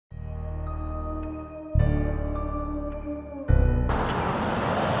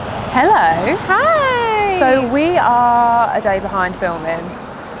Hello. Hi. So we are a day behind filming.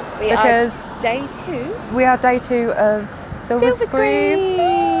 Because day 2. We are day 2 of Silver Scream.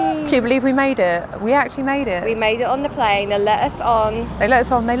 Can you believe we made it? We actually made it. We made it on the plane. They let us on. They let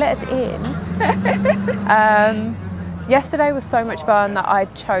us on. They let us in. Yesterday was so much fun that I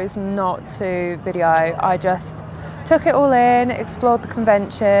chose not to video. I just took it all in, explored the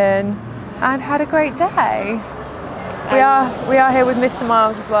convention, and had a great day. We are here with Mr.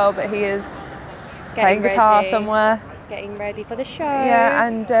 Miles as well, but he is playing guitar somewhere. Getting ready for the show. Yeah,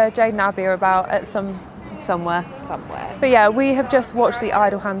 and Jade and Abby are about at somewhere. But yeah, we have just watched the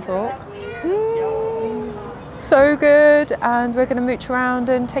Idle Hand Talk. So good, and we're going to mooch around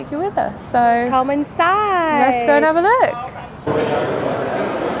and take you with us. So come inside. Let's go and have a look.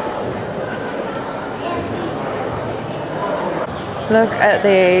 Look at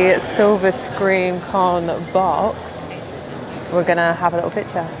the Silver Scream Con box. We're going to have a little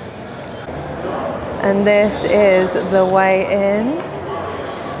picture. And this is the way in.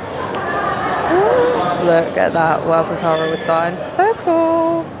 Look at that Welcome to Horrorwood sign. So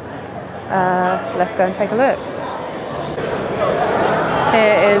cool. Let's go and take a look.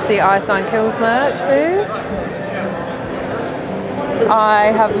 Here is the Ice Nine Kills merch booth.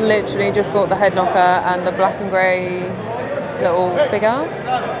 I have literally just bought the head knocker and the black and grey little figure.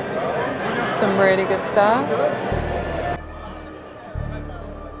 Some really good stuff.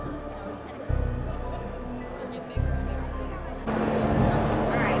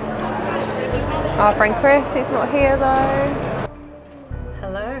 Our friend Chris, he's not here though.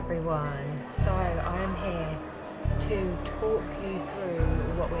 Hello everyone. So I am here to talk you through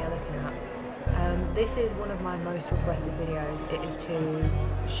what we are looking at. This is one of my most requested videos. It is to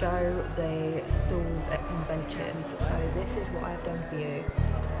show the stalls at conventions. So this is what I've done for you.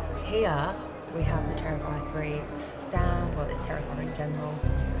 Here we have the Terrifier 3 stand. Well, it's Terrifier in general,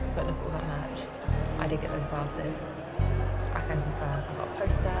 but look at all that merch. I did get those glasses. I can confirm. I got a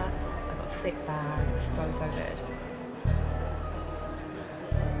poster, I got a sick bag. So good.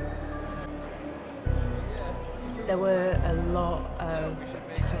 There were a lot of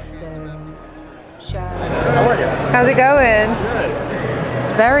custom shirts. How's it going?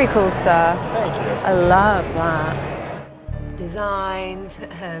 Good. Very cool stuff. Thank you. I love that. Designs,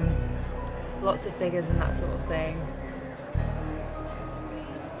 lots of figures and that sort of thing.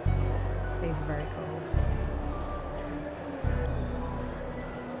 These are very cool.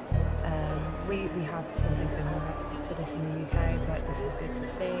 We have something similar to this in the UK, but this was good to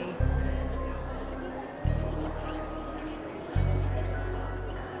see.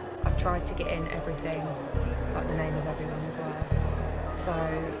 I've tried to get in everything, like the name of everyone as well. So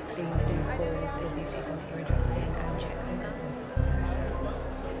please do pause if you see something you're interested in and check them out.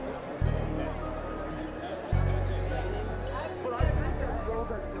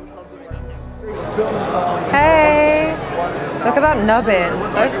 Hey! Look at that nubbin,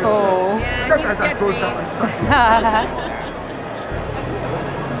 so cool.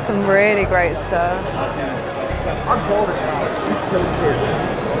 Some really great stuff.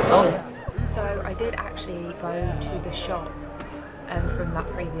 So I did actually go to the shop from that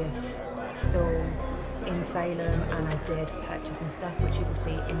previous stall in Salem, and I did purchase some stuff which you will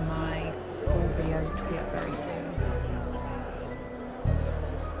see in my haul video, which will be up very soon.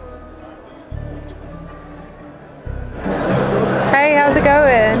 Hey, how's it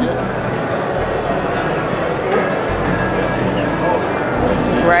going?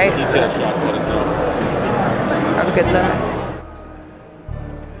 Some great stuff. Have a good look.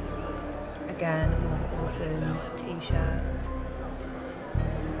 Again, more awesome t-shirts.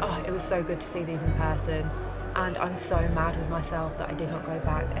 Oh, it was so good to see these in person. And I'm so mad with myself that I did not go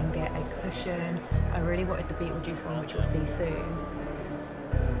back and get a cushion. I really wanted the Beetlejuice one, which you'll see soon.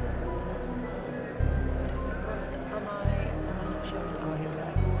 Oh, here we go.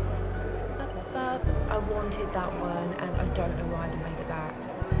 I wanted that one and I don't know why I didn't make it back.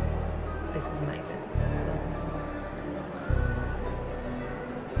 This was amazing. I love this one.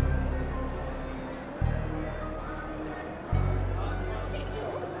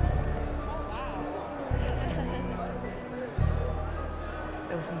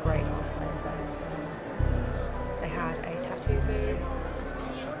 There were some great cosplayers there as well. They had a tattoo booth.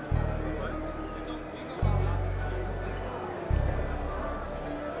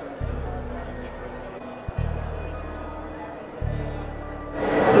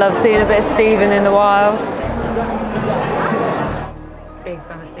 Love seeing a bit of Stephen in the wild. Big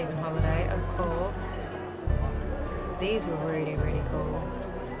fan of Stephen Holiday, of course. These were really, really cool.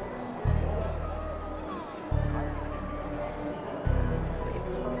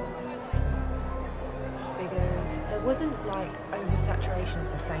 Figures. There wasn't like oversaturation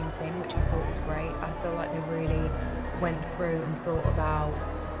of the same thing, which I thought was great. I feel like they really went through and thought about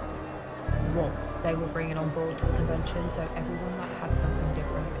what they were bringing on board to the convention, so everyone like had something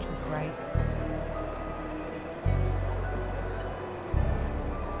different, which was great.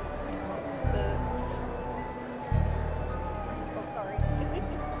 Lots of books. Oh, sorry.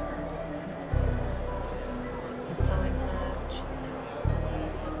 Some sign merch.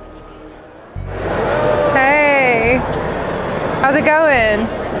 Hey! How's it going?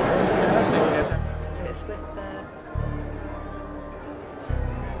 Bit of Swift there.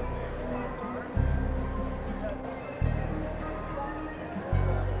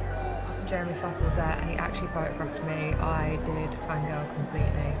 Jeremy Saffel was there and he actually photographed me. I did fangirl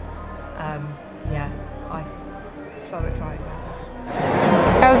completely. Yeah, I'm so excited about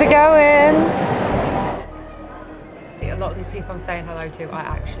that. How's it going? See, a lot of these people I'm saying hello to I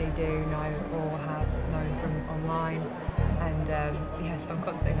actually do know or have known from online, and yeah, so I'm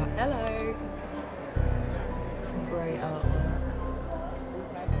constantly like, hello. Some great artwork.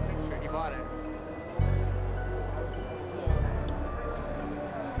 You bought it.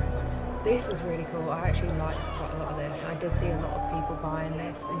 This was really cool. I actually liked quite a lot of this. I did see a lot of people buying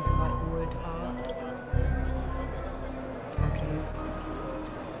this. These are like wood art. How cute.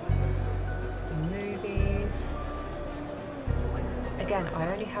 Some movies. Again, I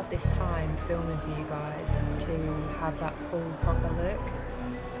only had this time filming for you guys to have that full proper look.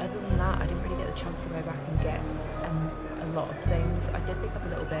 Other than that, I didn't really get the chance to go back and get a lot of things. I did pick up a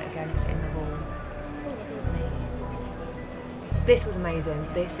little bit. Again, it's in the hall. Oh, look, there's me. This was amazing.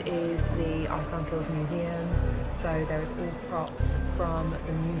 This is the Ice Nine Kills museum. So there is all props from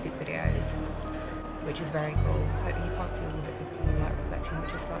the music videos, which is very cool. Hope you can't see all of it because of the light reflection,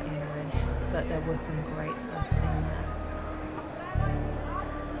 which is slightly annoying, but there was some great stuff in there.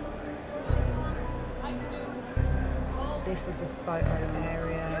 This was the photo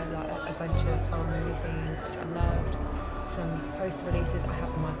area, like a bunch of horror movie scenes, which I loved. Some poster releases. I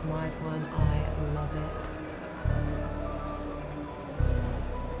have the Michael Myers one. I love it.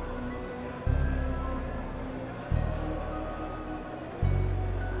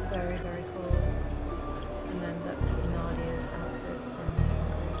 Very, very cool. And then that's Nadia's outfit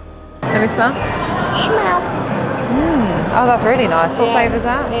from... Let me smell. Smell. Oh, that's really nice. What Yeah, flavour's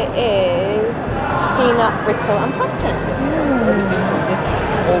that? It is peanut, brittle and pumpkin.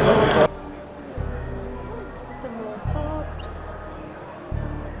 Some more pops.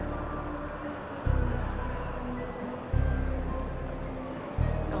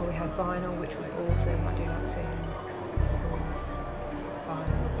 Oh, we had vinyl, which was awesome. I do like seeing physical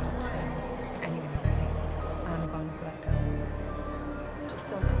vinyl. Anyway, really. I'm a vinyl collector. Just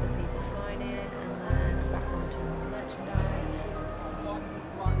some of the people signing, and then back onto merchandise.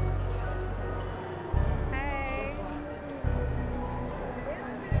 Hey!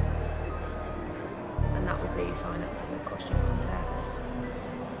 And that was the sign up for the costume contest.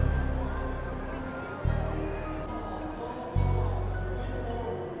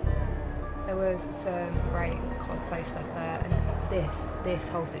 There was some great cosplay stuff there, and this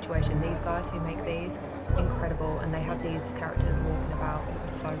whole situation, these guys who make these, incredible, and they have these characters walking about. It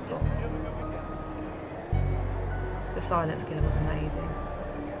was so cool. The silence killer was amazing.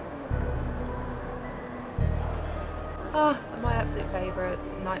 Ah, my absolute favourites,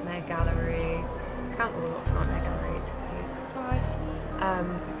 Nightmare Gallery, Count Orlok's Nightmare Gallery to be precise.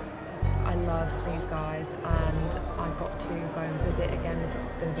 I love these guys, and I got to go and visit again. This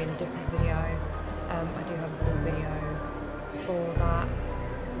is going to be in a different video. I do have a full video for that.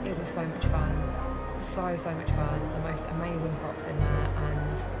 It was so much fun. So much fun. The most amazing props in there,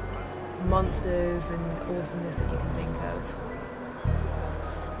 and monsters and awesomeness that you can think of.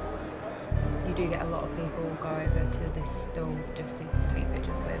 You do get a lot of people go over to this stall just to take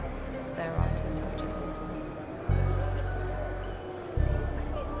pictures with their items, which is awesome.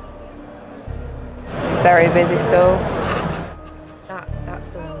 Very busy stall. That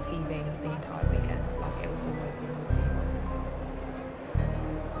stall was heaving the entire weekend. Like, it was always busy with people.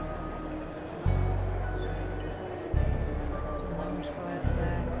 Some lounge fire up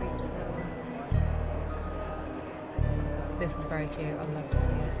there, creeps film. This was very cute. I'd love to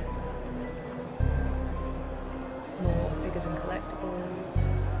see it. More figures and collectibles.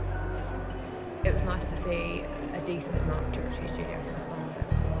 It was nice to see a decent amount of Trick or Treat Studio stuff on there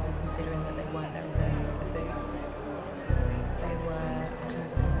as well, considering that they weren't there as a booth. They were at another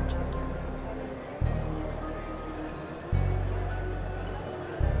convention.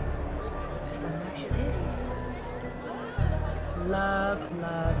 Slow motion here. Love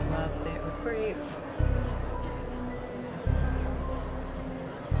Theatre of Creeps.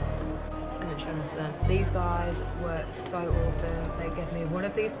 And then mention of them. These guys were so awesome. They gave me one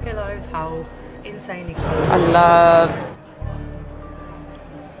of these pillows. How insanely cool. I love.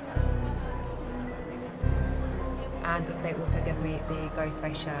 And they also gave me the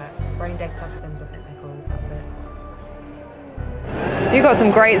Ghostface shirt. Brain Dead Customs, I think they're called. That's it. You got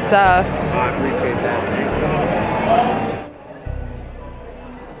some great stuff. I appreciate that.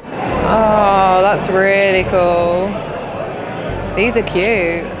 Oh, that's really cool. These are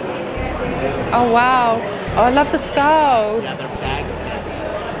cute. Oh wow. Oh, I love the skull. Yeah, they're bag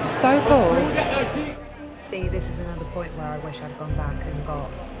bags. So cool. See, this is another point where I wish I'd gone back and got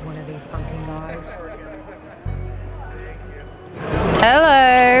one of these pumpkin guys.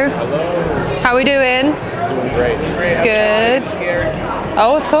 Hello. Hello. How we doing? Doing great. Good.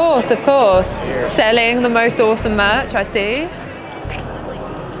 Oh, of course, of course. Selling the most awesome merch, I see.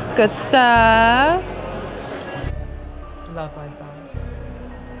 Good stuff. Love those guys.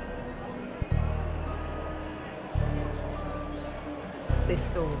 This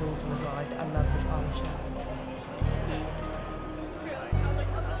store is awesome as well. I love the stylish shirts.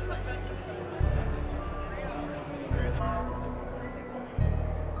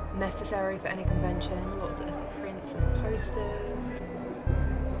 Necessary for any convention. Lots of prints and posters.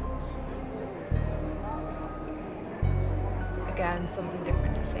 Again, something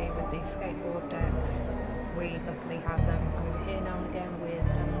different to see with these skateboard decks. We luckily have them over here now and again with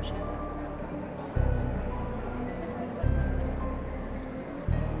shirts.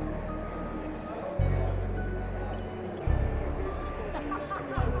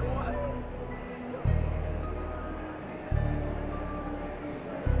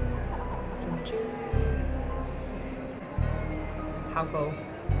 Some jewelry. How cool.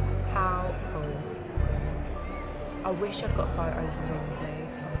 How cool. I wish I'd got photos with all of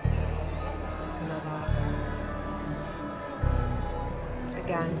these. I love that.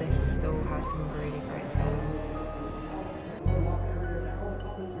 Again, this store has some really great stuff.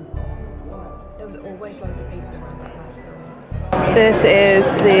 There was always loads of people around that last store. This is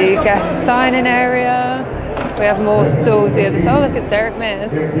the guest sign-in area. We have more stalls here. Oh, look, it's Derek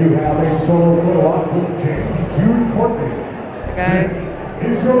Mears. If you have a solo photo op with James June Courtney. Okay. A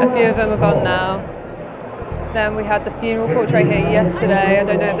few of them are gone now. Then we had the funeral portrait here yesterday. I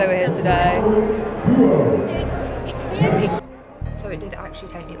don't know if they were here today. So it did actually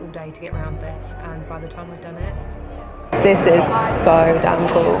take me all day to get around this, and by the time I'd done it, this is so damn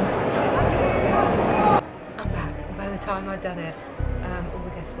cool. I'm back. By the time I'd done it, all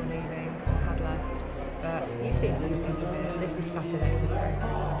the guests were leaving or had left. But you see a few people here. This was Saturday. It was a very,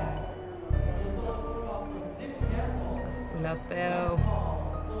 very long day. We love Bill.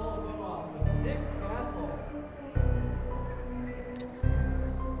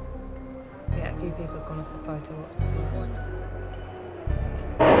 Yeah, a few people have gone off the photo ops as well.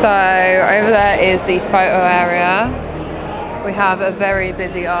 So over there is the photo area. We have a very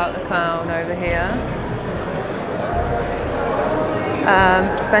busy Art the Clown over here.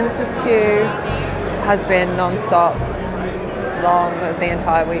 Spencer's queue has been non-stop long the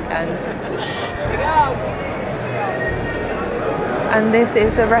entire weekend. Here we go. And this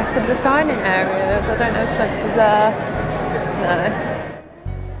is the rest of the signing areas. I don't know if Spencer's there. No.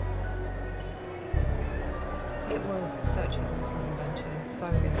 It was such an awesome convention. So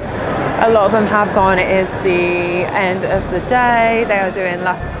good. A lot of them have gone. It is the end of the day. They are doing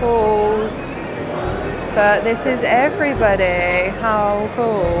last calls. But this is everybody. How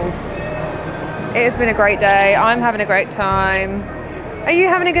cool. It has been a great day. I'm having a great time. Are you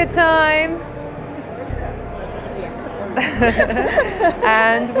having a good time? Yes.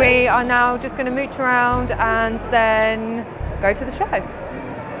 And we are now just going to mooch around and then go to the show.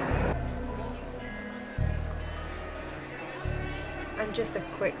 And just a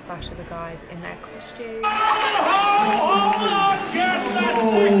quick flash of the guys in their costumes. Hold on just a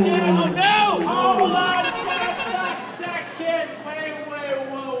second! Oh no! Hold on just a second! Wait,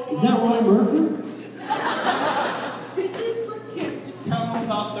 whoa. Is that Ryan Murphy? Did you forget to tell me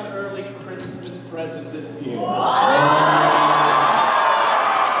about the early Christmas present this year?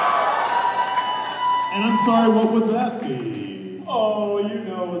 And I'm sorry, what would that be? Oh, you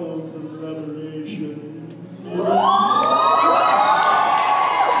know those collaboration.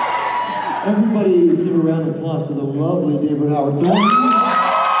 Everybody give a round of applause for the lovely David Howard.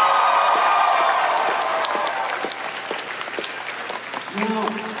 Now,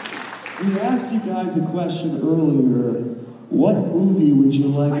 we asked you guys a question earlier. What movie would you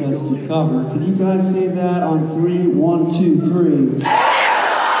like us to cover? Can you guys say that on 3? 1, 2, 3.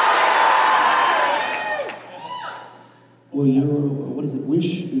 Well, what is it?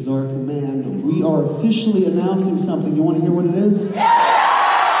 Wish is our command. We are officially announcing something. You want to hear what it is?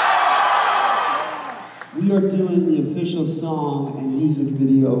 we are doing the official song and music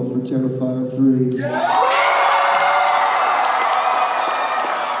video for Terrifier 3.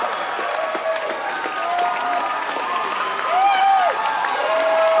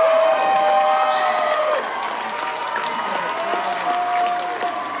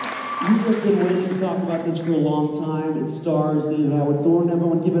 We've been waiting to talk about this for a long time. It stars David Howard Thornton.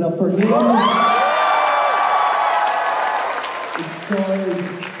 Everyone give it up for him. It stars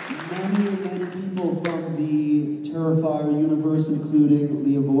many people from the Terrifier universe, including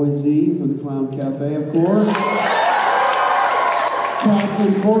Leah Boise from the Clown Cafe, of course.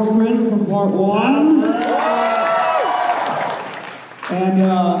 Kathleen Corcoran from Part 1. And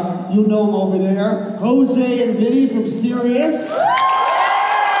you'll know him over there. Jose and Vinny from Sirius.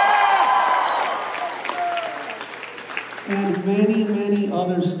 And many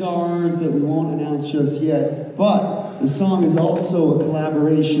other stars that we won't announce just yet. But the song is also a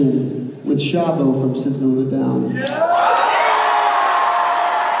collaboration with Shabo from System of a Down.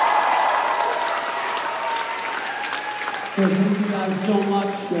 So thank you guys so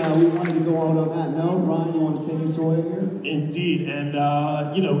much. We wanted to go out on that note. Ryan, you want to take us away here? Indeed. And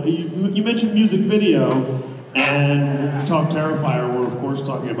you know, you mentioned music video. And we talk Terrifier, we're of course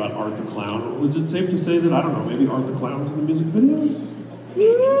talking about Art the Clown. Was it safe to say that, I don't know, maybe Art the Clown is in the music videos?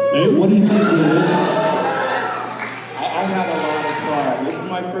 Maybe? What do you think, dude? I had a lot of fun. This is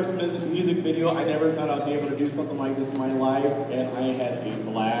my first music video. I never thought I'd be able to do something like this in my life, and I had a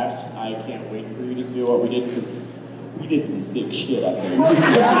blast. I can't wait for you to see what we did, because we did some sick shit up there.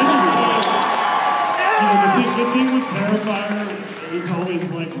 The thing with Terrifier is always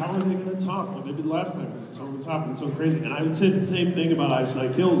like, how are they going to talk? What they did last time, because it's over the top and so crazy. And I would say the same thing about Ice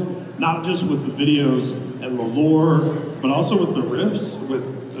Nine Kills, not just with the videos and the lore, but also with the riffs,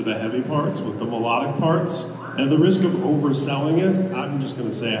 with the heavy parts, with the melodic parts, and the risk of overselling it. I'm just going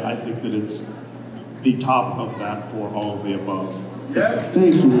to say, I think that it's the top of that for all of the above.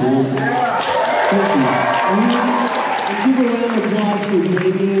 Thank you, man. Thank you. And give a round of applause for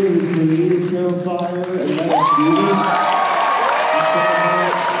David, who created Terrifier, and let us do this.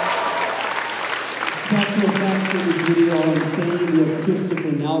 Special effects in this video are insane. We have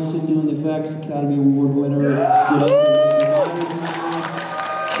Christopher Nelson doing the effects, Academy Award winner.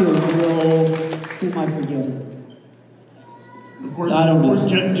 Phil Hill. Who am I forgetting? I don't know. Of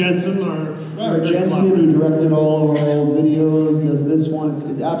course, Jensen, Jensen, who directed all of our old videos, does this one. It's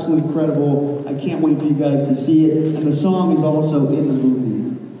absolutely incredible. I can't wait for you guys to see it. And the song is also in the movie.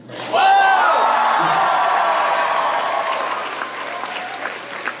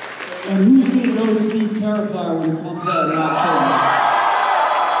 And who's going to go see Terrifier when it comes out in October?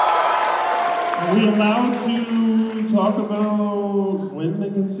 Are we allowed to talk about when they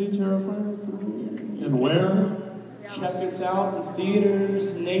can see Terrifier? And where? Check us out in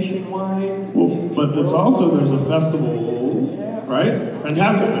theaters nationwide. Well, but it's also, there's a festival, right?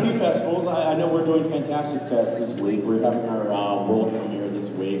 Fantastic. A few festivals. I know we're doing Fantastic Fest this week. We're having our world premiere this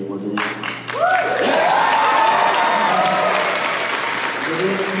week. We're doing a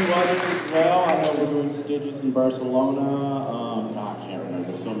few others as well. I know we're doing stages in Barcelona. I can't remember.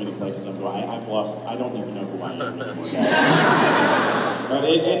 There's so many places I'm going. I've lost. I don't even know who I am anymore. But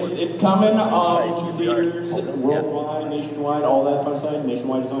it's coming to theaters worldwide, nationwide, all that fun side.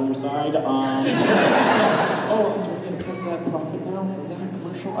 Nationwide is on your side. Oh, I'm going to put that profit now for that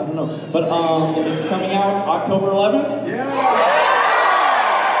commercial. I don't know, but it's coming out October 11th.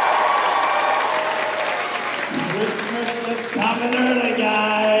 Christmas coming early,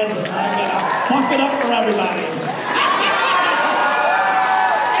 guys. I'm gonna fuck it up for everybody.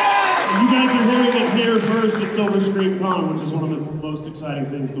 You guys are hearing it here first at Silver Screen Con, which is one of the most exciting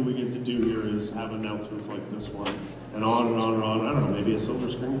things that we get to do here is have announcements like this one. And on and on and on. I don't know, maybe a Silver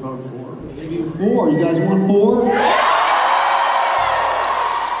Screen Con 4. Maybe 4. You guys want 4?